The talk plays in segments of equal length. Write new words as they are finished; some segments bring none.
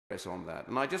on that.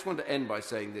 And I just want to end by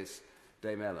saying this,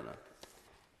 Dame Eleanor.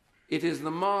 It is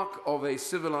the mark of a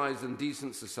civilized and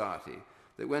decent society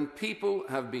that when people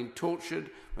have been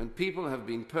tortured, when people have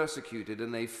been persecuted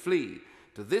and they flee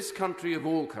to this country of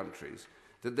all countries,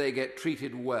 that they get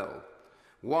treated well.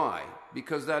 Why?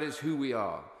 Because that is who we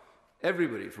are.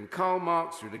 Everybody, from Karl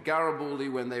Marx through to Garibaldi,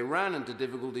 when they ran into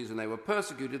difficulties and they were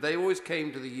persecuted, they always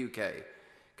came to the UK.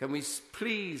 Can we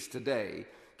please today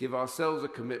give ourselves a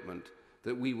commitment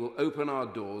that we will open our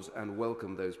doors and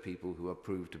welcome those people who are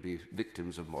proved to be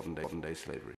victims of modern-day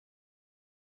slavery?